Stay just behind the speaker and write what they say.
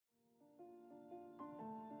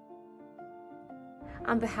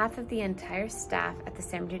On behalf of the entire staff at the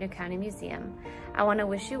San Bernardino County Museum, I want to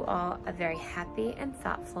wish you all a very happy and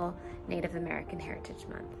thoughtful Native American Heritage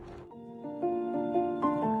Month.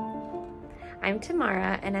 I'm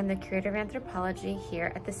Tamara, and I'm the Curator of Anthropology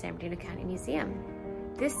here at the San Bernardino County Museum.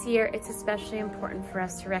 This year, it's especially important for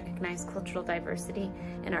us to recognize cultural diversity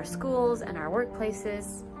in our schools and our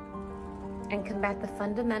workplaces and combat the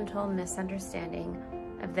fundamental misunderstanding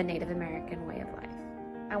of the Native American way of life.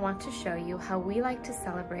 I want to show you how we like to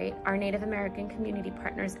celebrate our Native American community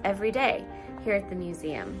partners every day here at the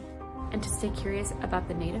museum, and to stay curious about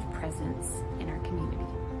the Native presence in our community.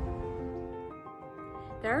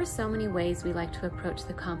 There are so many ways we like to approach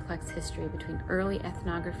the complex history between early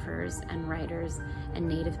ethnographers and writers and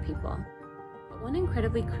Native people. But one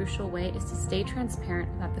incredibly crucial way is to stay transparent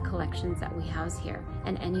about the collections that we house here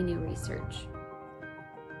and any new research.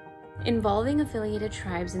 Involving affiliated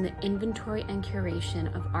tribes in the inventory and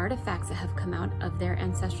curation of artifacts that have come out of their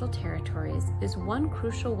ancestral territories is one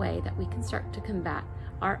crucial way that we can start to combat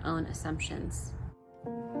our own assumptions.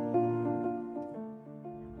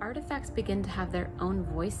 Artifacts begin to have their own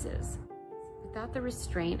voices without the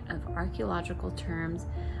restraint of archaeological terms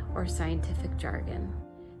or scientific jargon.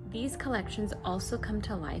 These collections also come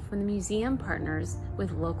to life when the museum partners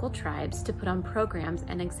with local tribes to put on programs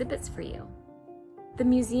and exhibits for you. The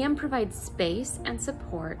museum provides space and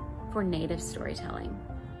support for Native storytelling.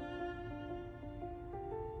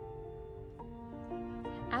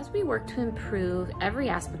 As we work to improve every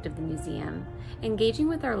aspect of the museum, engaging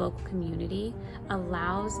with our local community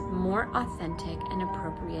allows more authentic and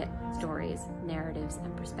appropriate stories, narratives,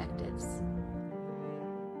 and perspectives.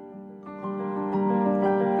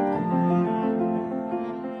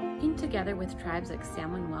 Working together with tribes like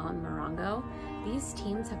San Manuel and Morongo, these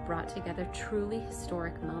teams have brought together truly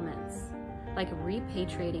historic moments, like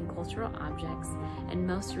repatriating cultural objects and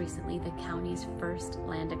most recently the county's first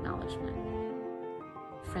land acknowledgement.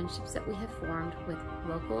 Friendships that we have formed with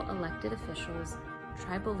local elected officials,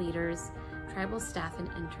 tribal leaders, tribal staff, and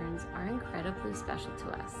interns are incredibly special to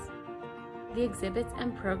us. The exhibits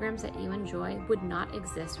and programs that you enjoy would not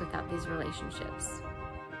exist without these relationships.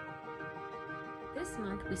 This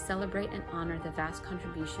month, we celebrate and honor the vast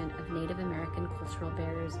contribution of Native American cultural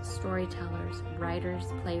bearers, storytellers, writers,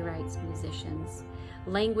 playwrights, musicians,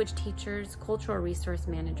 language teachers, cultural resource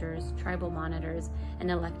managers, tribal monitors,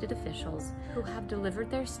 and elected officials who have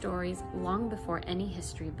delivered their stories long before any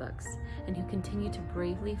history books and who continue to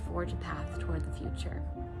bravely forge a path toward the future.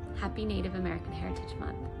 Happy Native American Heritage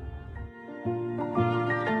Month.